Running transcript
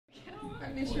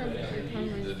Let me show you the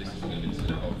camera.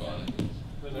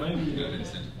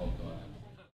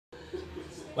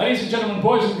 Ladies and gentlemen,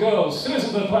 boys and girls,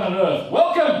 citizens of the planet Earth,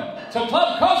 welcome to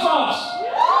Club Cosmos!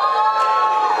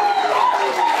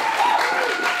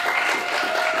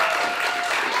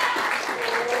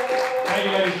 Thank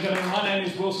you, ladies and gentlemen. My name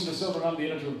is Wilson da Silva and I'm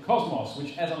the editor of Cosmos,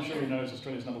 which, as I'm sure you know, is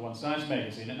Australia's #1 science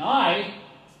magazine. And I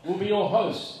will be your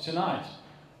host tonight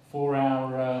for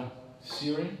our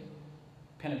searing,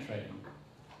 penetrating,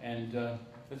 and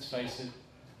let's face it,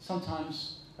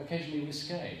 sometimes, occasionally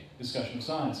risque discussion of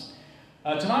science.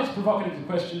 Tonight's provocative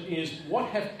question is, what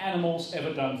have animals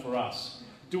ever done for us?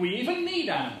 Do we even need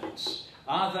animals?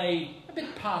 Are they a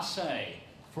bit passé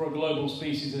for a global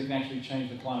species that can actually change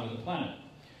the climate of the planet?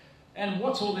 And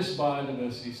what's all this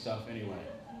biodiversity stuff anyway?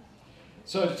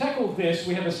 So to tackle this,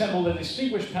 we have assembled a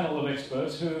distinguished panel of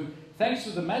experts who, thanks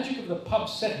to the magic of the pub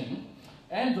setting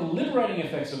and the liberating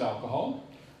effects of alcohol,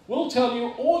 will tell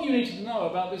you all you need to know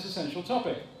about this essential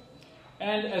topic.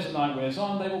 And as the night wears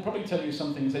on, they will probably tell you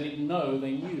some things they didn't know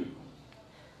they knew.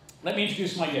 Let me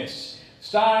introduce my guests.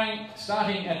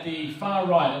 Starting at the far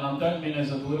right, and I don't mean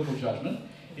as a political judgment,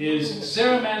 is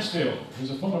Sarah Mansfield, who's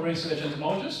a former research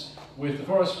entomologist with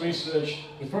forest research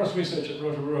at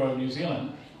Rotorua, New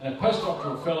Zealand, and a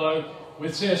postdoctoral fellow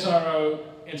with CSIRO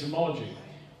entomology.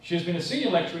 She has been a senior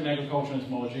lecturer in agriculture and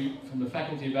entomology from the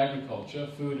Faculty of Agriculture,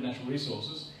 Food and Natural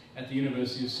Resources at the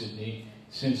University of Sydney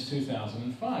since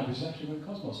 2005, which is actually when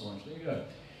Cosmos launched. There you go.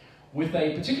 With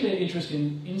a particular interest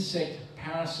in insect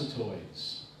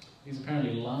parasitoids. These are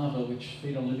apparently larvae which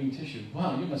feed on living tissue.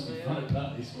 Wow, you must be fun at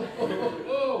parties.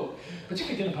 Whoa.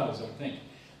 Particularly dinner parties, I would think.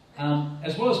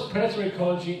 As well as predatory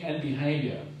ecology and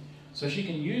behaviour. So she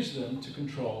can use them to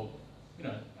control,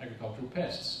 agricultural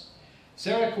pests.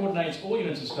 Sarah coordinates all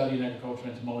units of study in agriculture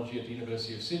and entomology at the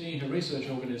University of Sydney. Her research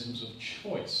organisms of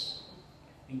choice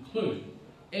include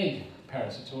egg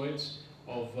parasitoids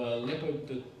of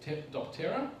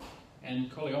Lepidoptera and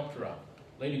Coleoptera,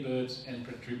 ladybirds and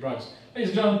predatory bugs. Ladies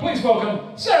and gentlemen, please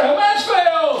welcome Sarah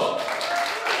Mansfield!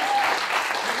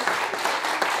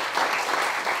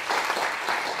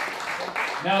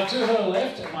 Now, to her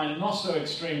left, at my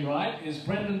not-so-extreme right, is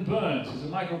Brendan Burns. He's a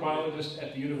microbiologist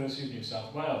at the University of New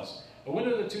South Wales. A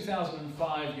winner of the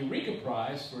 2005 Eureka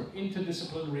Prize for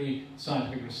Interdisciplinary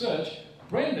Scientific Research,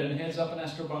 Brendan heads up an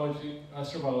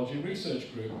astrobiology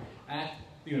research group at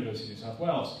the University of New South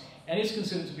Wales, and is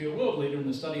considered to be a world leader in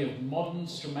the study of modern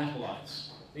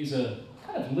stromatolites. These are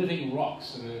kind of living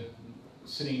rocks that are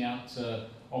sitting out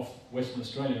off Western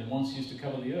Australia and once used to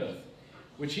cover the Earth,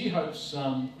 which he hopes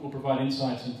will provide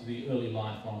insights into the early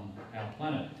life on our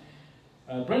planet.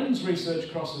 Brendan's research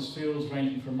crosses fields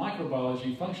ranging from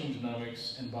microbiology, functional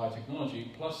genomics, and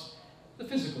biotechnology, plus the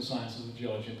physical sciences of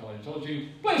geology and paleontology.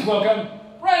 Please welcome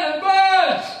Brendan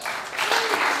Burns!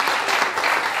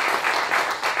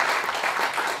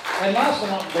 And last but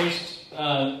not least,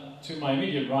 to my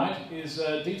immediate right, is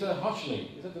Dieter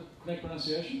Hochuli. Is that the correct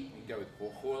pronunciation? You can go with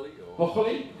Hochuli or...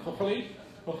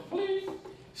 Hochuli.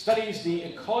 Studies the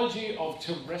ecology of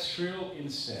terrestrial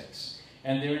insects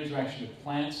and their interaction with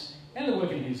plants, and the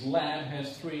work in his lab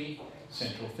has three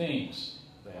central themes.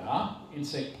 They are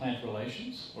insect-plant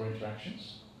relations, or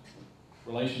interactions.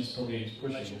 Relations probably is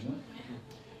pushing, isn't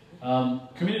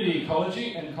it? Community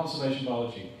ecology and conservation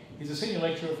biology. He's a senior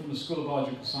lecturer from the School of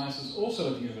Biological Sciences, also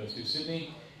at the University of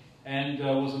Sydney, and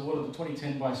was awarded the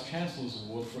 2010 Vice-Chancellor's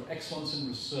Award for Excellence in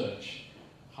Research,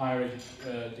 Higher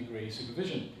Degree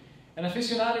Supervision. An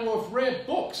aficionado of rare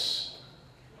books.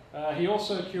 He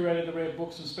also curated the Rare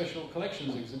Books and Special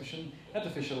Collections exhibition at the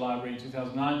Fisher Library in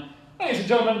 2009. Ladies and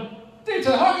gentlemen,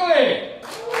 Dieter Hochuli!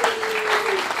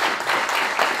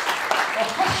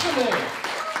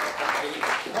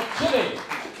 Hochuli!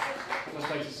 Almost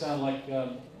makes it sound like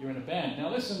you're in a band. Now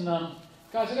listen,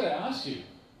 guys, I've got to ask you,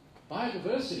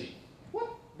 biodiversity.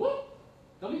 What?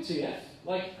 WTF?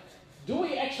 Like, do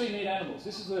we actually need animals?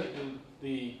 This is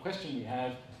the question we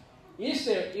have. Is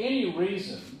there any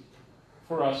reason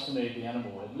for us to need the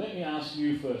animal world? Let me ask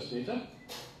you first, Dieter.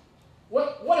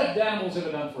 What have the animals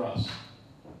ever done for us?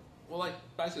 Well, they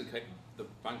basically keep the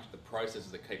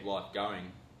processes that keep life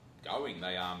going. They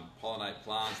pollinate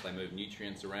plants, they move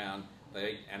nutrients around,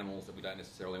 they eat animals that we don't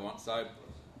necessarily want. So,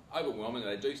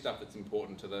 overwhelmingly, they do stuff that's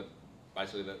important to the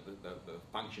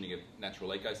functioning of natural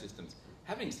ecosystems.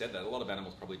 Having said that, a lot of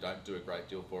animals probably don't do a great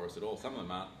deal for us at all. Some of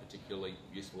them aren't particularly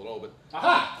useful at all. But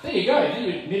aha! There you go. Now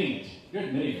you're admitting it. You're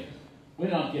admitting it. We're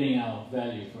not getting our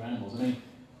value for animals. I mean,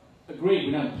 agreed,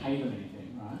 we don't pay them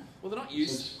anything, right? Well, they're not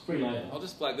useful. So it's free labour. I'll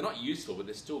just flag, they're not useful, but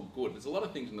they're still good. There's a lot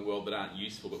of things in the world that aren't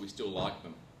useful, but we still like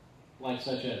them. Like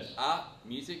such as? Art,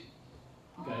 music.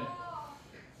 Okay.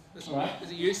 All right.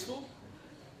 Is it useful?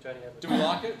 Johnny Abbott. Do we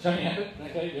like it? Johnny Abbott,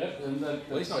 okay, yeah. And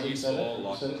Well, it's not useful or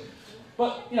like it.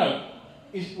 But, you know,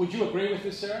 would you agree with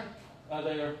this, Sarah? Are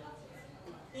there...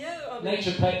 Yeah, I mean,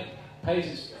 Nature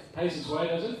pays its way,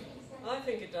 does it? I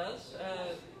think it does.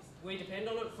 We depend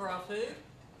on it for our food.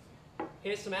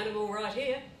 Here's some animal right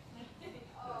here.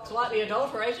 Slightly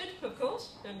adulterated, of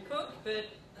course, and cooked, but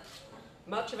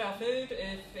much of our food,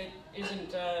 if it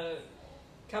isn't,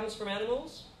 comes from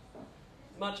animals.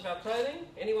 Much of our clothing.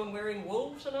 Anyone wearing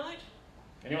wool tonight?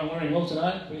 Anyone wearing wool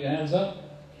tonight? Put your hands up.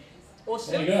 Or There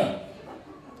silk? you go.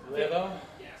 Leather.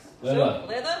 Leather.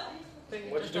 Leather?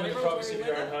 What you do with privacy of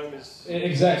your own home is...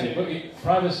 Exactly. But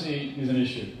privacy is an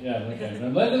issue. Yeah, okay. No,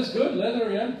 leather's good.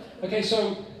 Leather, yeah. Okay,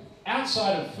 so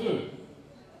outside of food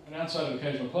and outside of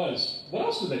occasional clothes, what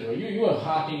else do they do? You were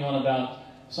harking on about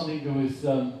something to do with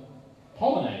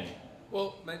pollinating.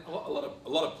 Well, I mean, a lot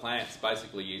of plants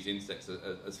basically use insects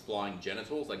as flying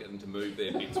genitals. They get them to move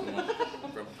their bits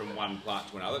from one plant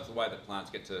to another. It's the way that plants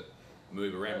get to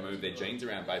move around, move their genes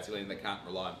around basically, and they can't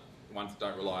rely. Ones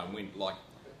don't rely on wind, like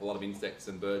a lot of insects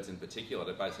and birds in particular,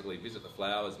 to basically visit the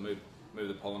flowers, move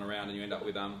the pollen around, and you end up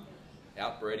with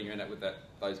outbreeding. You end up with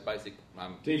those basic.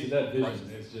 Geez, that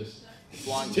vision is just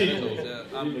flying genitals.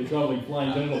 You're travelling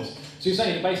flying genitals. So you're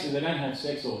saying that basically they don't have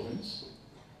sex organs,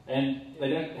 and they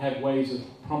don't have ways of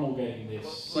promulgating their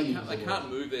seeds. They can't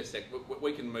move their sex.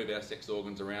 We can move our sex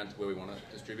organs around to where we want to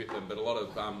distribute them, but a lot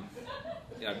of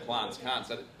plants can't.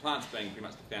 So plants being pretty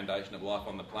much the foundation of life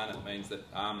on the planet means that.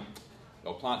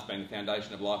 Plants being the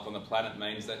foundation of life on the planet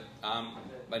means that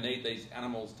they need these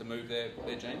animals to move their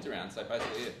genes around. So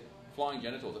basically, yeah, flying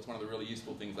genitals, that's one of the really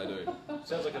useful things they do.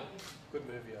 Sounds like a good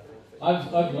movie, I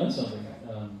think. I've learned something,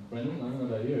 Brendan. I don't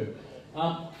know about you.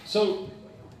 So,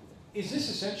 is this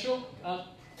essential?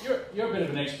 You're a bit of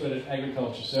an expert at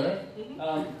agriculture, Sarah.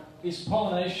 Is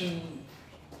pollination,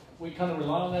 we kind of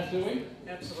rely on that, do we?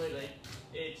 Absolutely.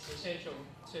 It's essential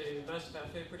to most of our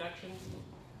food production.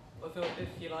 If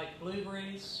you like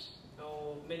blueberries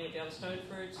or many of the other stone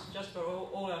fruits, just about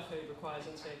all our food requires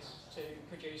insects to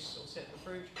produce or set the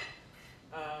fruit.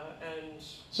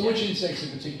 So which insects are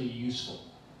particularly useful?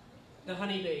 The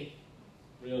honeybee.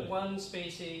 Really? One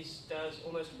species does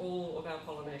almost all of our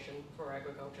pollination for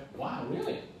agriculture. Wow,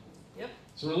 really? Yep.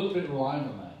 So we're a little bit reliant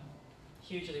on that.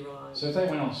 Hugely reliant. So if they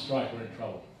went on strike, we're in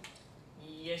trouble.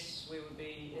 Yes, we would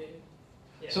be.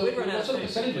 So what sort of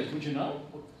percentages would you know?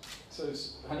 So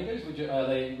honeybees, are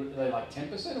they like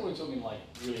 10%, or are we talking like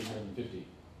really more than 50?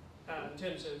 In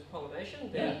terms of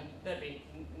pollination, that'd be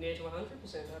near to 100%,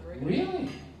 I'd reckon. Really?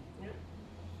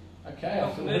 Yeah. Okay,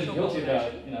 I feel really guilty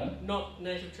about it, Not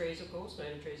native trees, of course.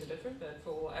 Native trees are different, but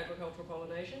for agricultural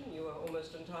pollination, you are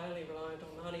almost entirely reliant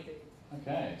on the honeybee.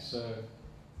 Okay, so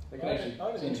they can I actually.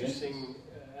 have an interesting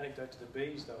anecdote to the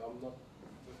bees, though. I'm not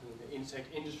working in the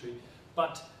insect industry,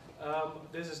 but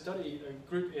there's a study, a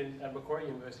group at Macquarie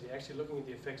University actually looking at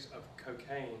the effects of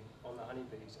cocaine on the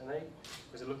honeybees, and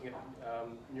they're looking at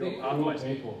neural pathways,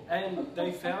 and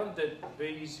they found that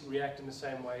bees react in the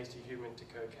same way as the human to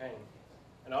cocaine.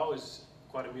 And I was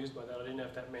quite amused by that. I didn't know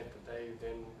if that meant that they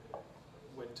then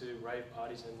went to rave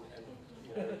parties and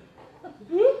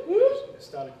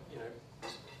started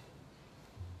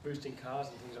boosting cars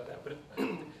and things like that. But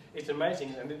it's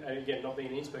amazing, and again, not being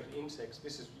an expert in insects,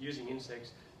 this is using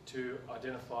insects to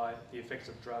identify the effects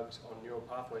of drugs on neural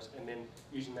pathways, and then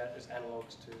using that as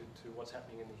analogues to what's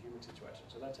happening in the human situation.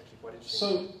 So that's actually quite interesting.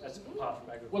 So, that's apart from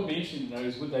agriculture. What would be interesting to know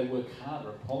is, would they work harder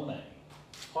at pollinating?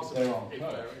 Possibly, if they were on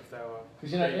coke.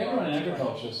 Because everyone in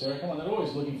agriculture, Sarah, come on, they're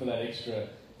always looking for that extra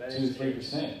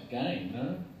 2-3% gain,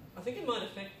 no? I think it might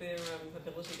affect their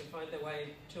ability to find their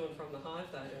way to and from the hive,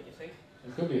 though, don't you think?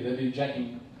 It could be. They'd be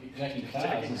jacking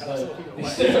cars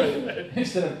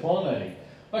instead of pollinating.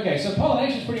 Okay, so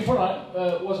pollination is pretty important.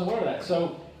 I wasn't aware of that.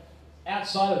 So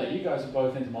outside of that, you guys are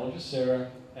both entomologists, Sarah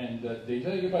and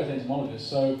Dita. You're both entomologists.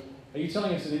 So are you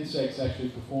telling us that insects actually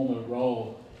perform a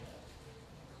role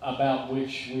about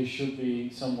which we should be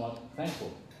somewhat thankful?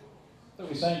 Is that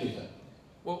what you're saying, Dita?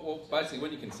 Well, basically,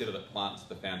 when you consider that plants are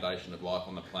the foundation of life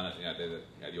on the planet,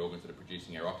 they're the organs that are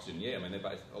producing our oxygen. Yeah, I mean,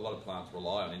 a lot of plants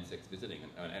rely on insects visiting,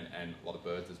 and a lot of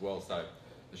birds as well. So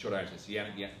the short answer is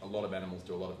a lot of animals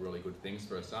do a lot of really good things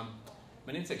for us.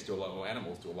 Insects do a lot, or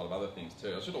animals do a lot of other things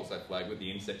too. I should also flag with the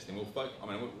insects thing. Sarah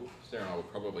and I will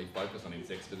probably focus on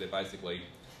insects because they're basically,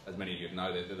 as many of you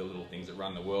know, they're the little things that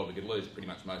run the world. We could lose pretty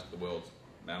much most of the world's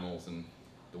mammals, and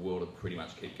the world would pretty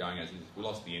much keep going as is. If we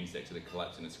lost the insects, it'd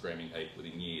collapse in a screaming heap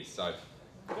within years. So,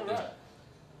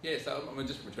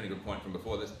 just returning to a point from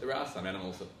before, there are some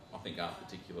animals that I think aren't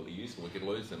particularly useful. We could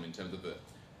lose them in terms of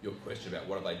your question about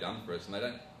what have they done for us, and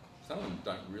some of them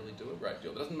don't really do a great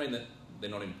deal. That doesn't mean that they're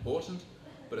not important,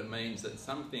 but it means that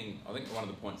something, I think one of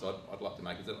the points I'd like to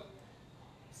make is that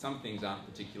some things aren't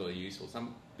particularly useful.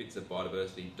 Some bits of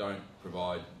biodiversity don't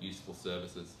provide useful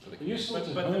services for the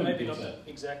community. But maybe not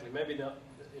exactly. Maybe not.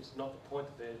 It's not the point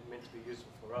that they're meant to be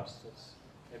useful for us.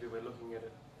 Maybe we're looking at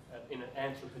it in an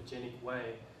anthropogenic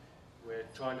way. We're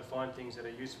trying to find things that are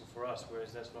useful for us,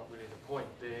 whereas that's not really the point.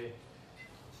 They're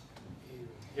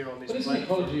here on this. But isn't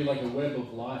ecology like a web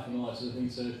of life and all that sort of thing?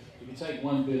 So if you take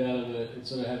one bit out of it, it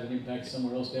sort of has an impact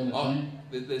somewhere else down the chain?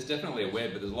 There's definitely a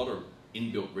web, but there's a lot of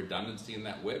inbuilt redundancy in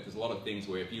that web. There's a lot of things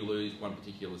where if you lose one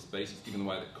particular species, given the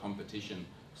way that competition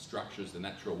structures the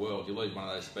natural world, you lose one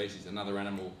of those species, another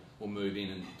animal will move in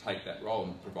and take that role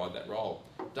and provide that role.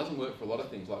 It doesn't work for a lot of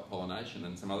things like pollination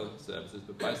and some other services,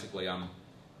 but basically,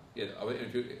 yeah,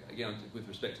 again, with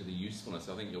respect to the usefulness,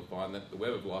 I think you'll find that the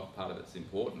web of life part of it's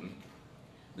important.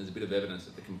 There's a bit of evidence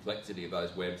that the complexity of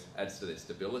those webs adds to their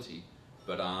stability,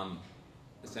 but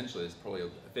essentially there's probably a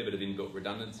fair bit of inbuilt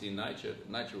redundancy in nature.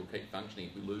 Nature will keep functioning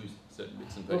if we lose certain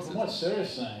bits and pieces. Well, from what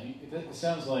Sarah's saying, it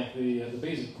sounds like the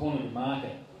bees have cornered the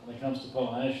market when it comes to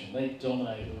pollination. They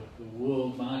dominate the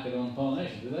world market on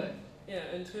pollination, do they?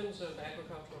 Yeah, in terms of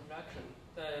agricultural production,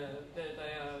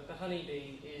 the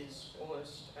honeybee is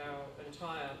almost our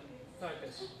entire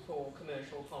focus for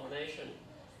commercial pollination.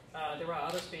 There are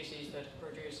other species that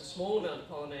produce a small amount of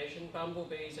pollination.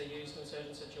 Bumblebees are used in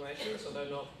certain situations, although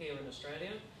not here in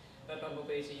Australia. But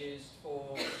bumblebees are used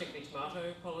for particularly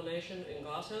tomato pollination in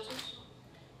glasshouses.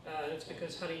 And it's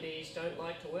because honeybees don't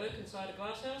like to work inside a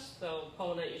glasshouse. They'll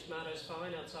pollinate your tomatoes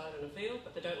fine outside in a field,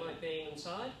 but they don't like being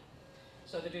inside.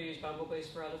 So they do use bumblebees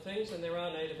for other things, and there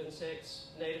are native insects,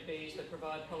 native bees that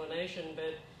provide pollination,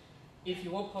 but if you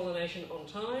want pollination on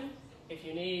time, if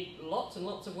you need lots and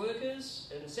lots of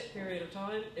workers in a set period of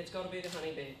time, it's got to be the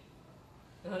honeybee.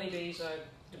 The honeybees are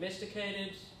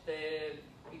domesticated,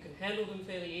 you can handle them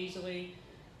fairly easily,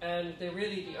 and they're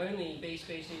really the only bee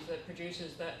species that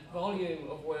produces that volume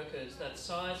of workers, that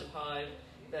size of hive,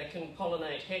 that can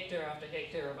pollinate hectare after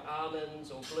hectare of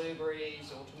almonds or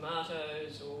blueberries or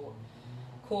tomatoes or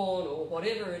corn or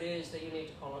whatever it is that you need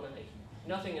to pollinate.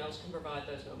 Nothing else can provide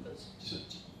those numbers.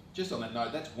 Just on that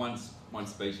note, that's one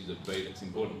species of bee that's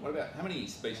important. What about, how many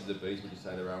species of bees would you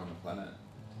say there are on the planet?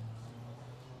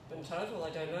 In total, I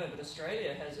don't know, but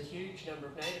Australia has a huge number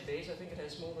of native bees. I think it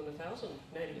has more than 1,000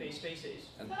 native bee species.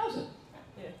 1,000?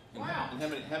 Yeah. And wow.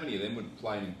 And how many of them would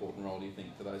play an important role, do you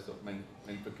think, for those sort of, I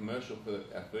mean, for commercial, for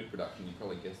our food production, you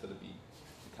probably guess that it'd be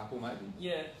a couple maybe?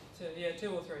 Yeah,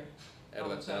 two or three.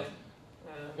 Out of that 1,000?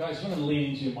 Guys, you want to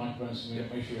lean into your microphones so we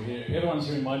make sure you're here. Everyone's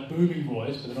hearing my booming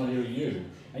voice, but they're not hearing you.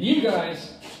 And you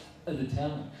guys are the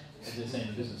talent, as they say in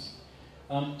the business.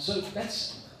 So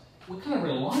we're kind of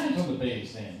reliant on the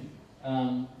bees then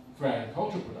for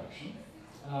agricultural production.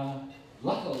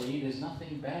 Luckily, there's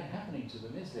nothing bad happening to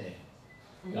them, is there?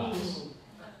 Guys?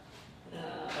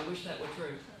 I wish that were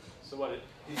true. So what?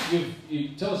 You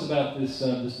tell us about this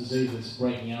disease that's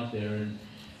breaking out there, and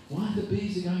why the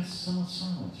bees are going somewhat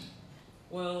silent.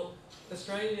 Well,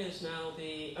 Australia is now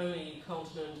the only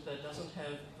continent that doesn't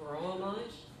have varroa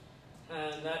mite,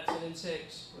 and that's an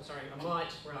insect, a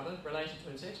mite rather, related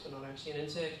to insects, but not actually an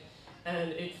insect,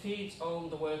 and it feeds on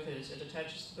the workers. It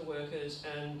attaches to the workers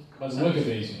and... By the worker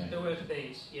bees, you mean? The worker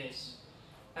bees, yes.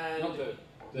 And not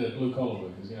the blue-collar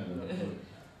workers, you know.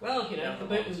 Well, you know,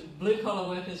 the blue-collar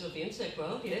workers of the insect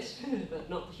world, yes, but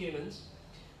not the humans.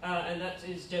 And that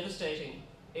is devastating.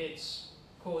 It's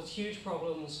caused huge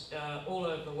problems all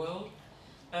over the world.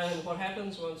 And what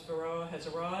happens once varroa has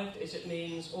arrived is it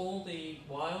means all the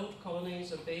wild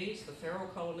colonies of bees, the feral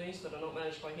colonies that are not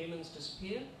managed by humans,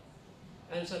 disappear.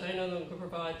 And so they no longer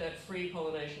provide that free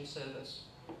pollination service.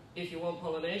 If you want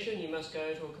pollination, you must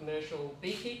go to a commercial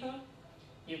beekeeper.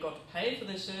 You've got to pay for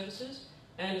their services,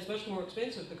 and it's much more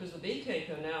expensive because the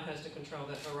beekeeper now has to control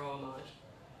that varroa mite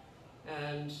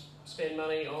and spend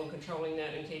money on controlling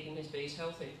that and keeping his bees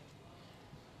healthy.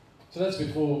 So that's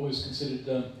before what was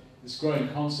considered this growing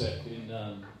concept in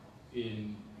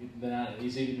the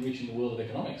 90s, even reaching the world of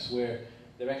economics, where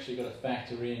they've actually got to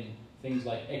factor in things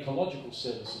like ecological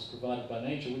services provided by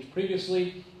nature, which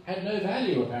previously had no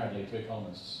value apparently to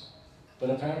economists.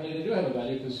 But apparently they do have a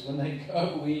value because when they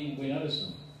go, we notice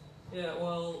them. Yeah,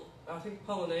 well, I think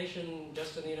pollination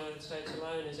just in the United States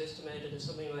alone is estimated as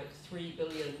something like $3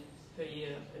 billion per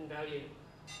year in value.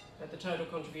 But the total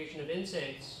contribution of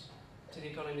insects to the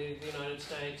economy of the United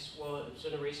States was,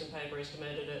 in a recent paper,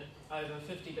 estimated at over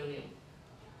 $50 billion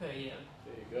per year.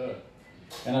 There you go.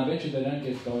 And I bet you they don't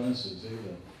get bonuses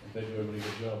either, if they do a really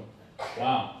good job.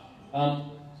 Wow.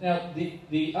 Now,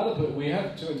 the other, we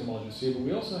have two entomologists here, but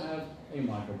we also have a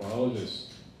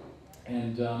microbiologist.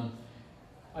 And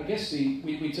I guess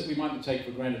we might take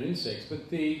for granted insects, but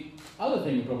the other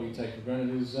thing we probably take for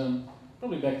granted is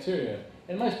probably bacteria.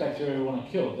 And most bacteria we want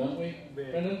to kill, don't we,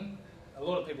 Yeah. Brendan? A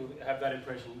lot of people have that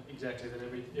impression exactly, that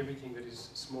everything that is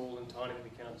small and tiny that we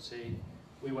cannot see,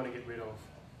 we want to get rid of.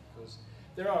 Because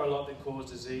there are a lot that cause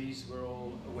disease, we're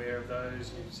all aware of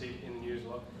those, you see it in the news a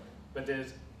lot. But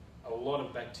there's a lot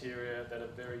of bacteria that are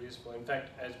very useful. In fact,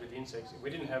 as with insects, if we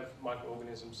didn't have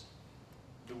microorganisms,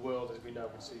 the world as we know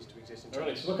would cease to exist.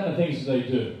 Right, so what kind of things do they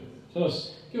do? Give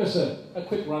us a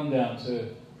quick rundown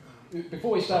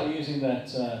before we start using that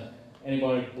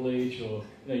antibiotic bleach, or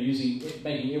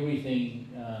making everything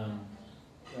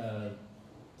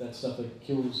that stuff that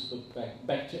kills the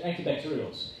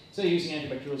antibacterials. So you're using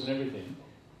antibacterials and everything.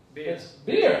 Beer.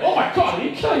 Beer! Oh my God, are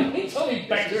you killing me? Tell me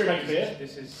bacteria makes beer.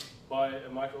 This is by a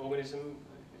microorganism,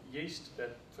 yeast,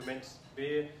 that ferments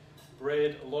beer,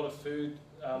 bread. A lot of food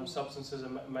substances are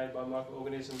made by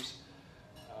microorganisms.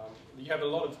 You have a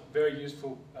lot of very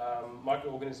useful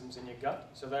microorganisms in your gut,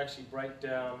 so they actually break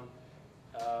down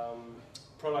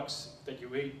products that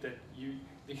you eat that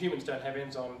the humans don't have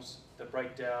enzymes that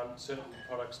break down certain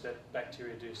products that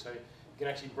bacteria do. So you can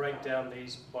actually break down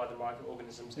these by the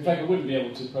microorganisms. In fact, we wouldn't be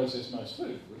able to process most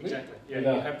food, would we? Exactly. Yeah,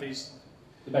 without you have these.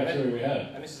 The bacteria we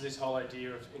have. And this is this whole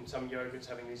idea of, in some yogurts,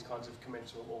 having these kinds of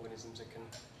commensal organisms that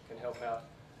can help out.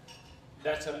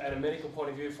 That's at a medical point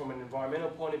of view. From an environmental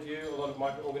point of view, a lot of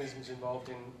microorganisms involved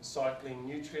in cycling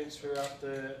nutrients throughout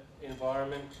the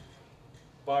environment,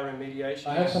 bioremediation.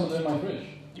 I have some of them in my fridge.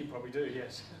 You probably do,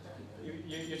 yes.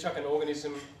 You chuck an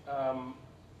organism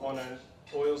on an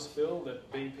oil spill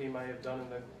that BP may have done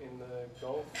in the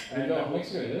Gulf, and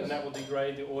that will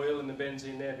degrade the oil and the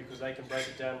benzene there because they can break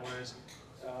it down, whereas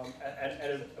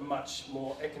at a much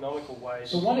more economical way.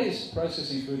 So one is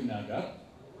processing food in our gut.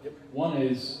 Yep. One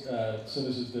is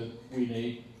services that we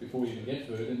need before we even get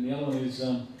food, and the other one is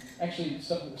actually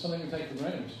something we take for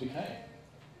granted, which is decay.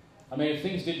 I mean, if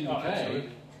things didn't decay,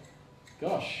 absolutely.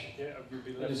 Gosh, yeah, you'd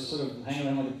be they left just sort of hang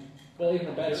around with, well, even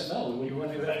a bad smell. You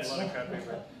wouldn't be left with a lot of crap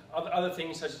everywhere. Other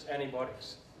things such as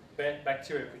antibiotics.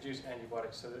 Bacteria produce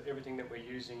antibiotics, so that everything that we're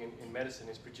using in medicine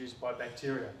is produced by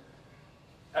bacteria.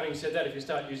 Having said that, if you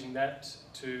start using that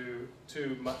to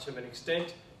too much of an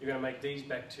extent, you're going to make these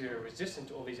bacteria resistant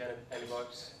to all these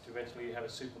antibiotics to eventually have a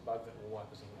superbug that will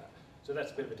wipe us all out. So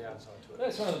that's a bit of a downside to it.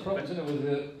 That's one of the problems with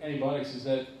the antibiotics, is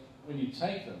that when you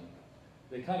take them,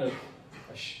 they're kind of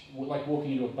like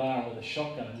walking into a bar with a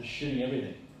shotgun and just shooting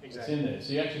everything that's in there.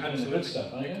 So you're actually doing the good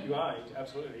stuff, aren't you? You are,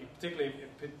 absolutely. Particularly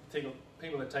if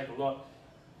people that take a lot,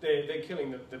 they're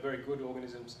killing the very good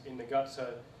organisms in the gut.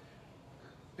 So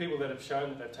people that have shown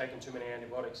that they've taken too many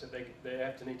antibiotics, that they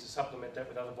have to need to supplement that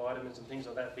with other vitamins and things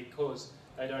like that, because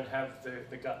they don't have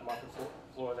the gut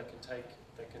microflora that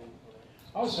can.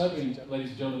 I was hoping, ladies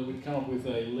and gentlemen, that we'd come up with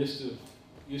a list of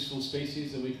useful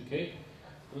species that we could keep.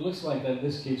 But it looks like that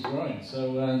list keeps growing.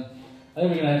 So I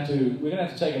think we're going to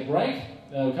have to take a break.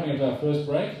 We're coming up to our first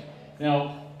break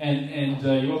now, and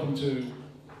you're welcome to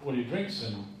order your drinks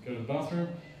and go to the bathroom.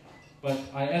 But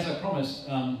as I promised,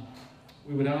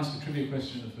 we would ask a trivia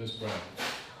question in the first break.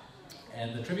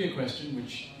 And the trivia question,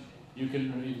 which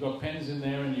you've got pens in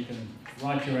there and you can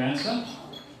write your answer.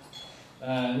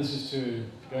 This is to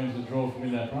go into the draw for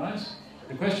win that prize.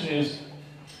 The question is,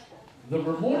 the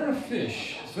remora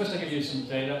fish, first I give you some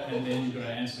data and then you've got to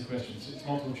answer the question. It's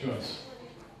multiple choice.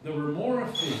 The remora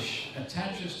fish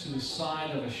attaches to the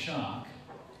side of a shark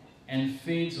and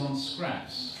feeds on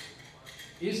scraps.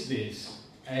 Is this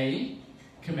A,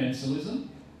 commensalism,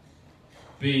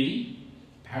 B,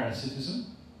 parasitism,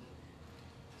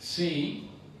 C,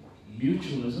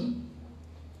 mutualism,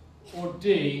 or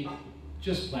D,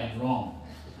 just plain wrong?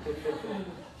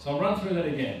 So I'll run through that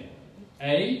again.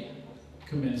 A,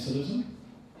 commensalism,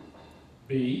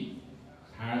 B,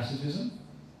 parasitism,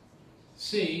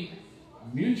 C,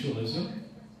 mutualism,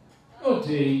 or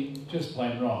D, just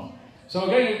plain wrong. So we're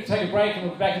going to take a break and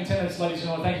we'll be back in 10 minutes, ladies and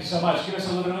gentlemen. Thank you so much. Give us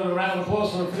a little bit of a round of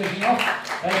applause for finishing off.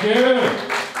 Thank you.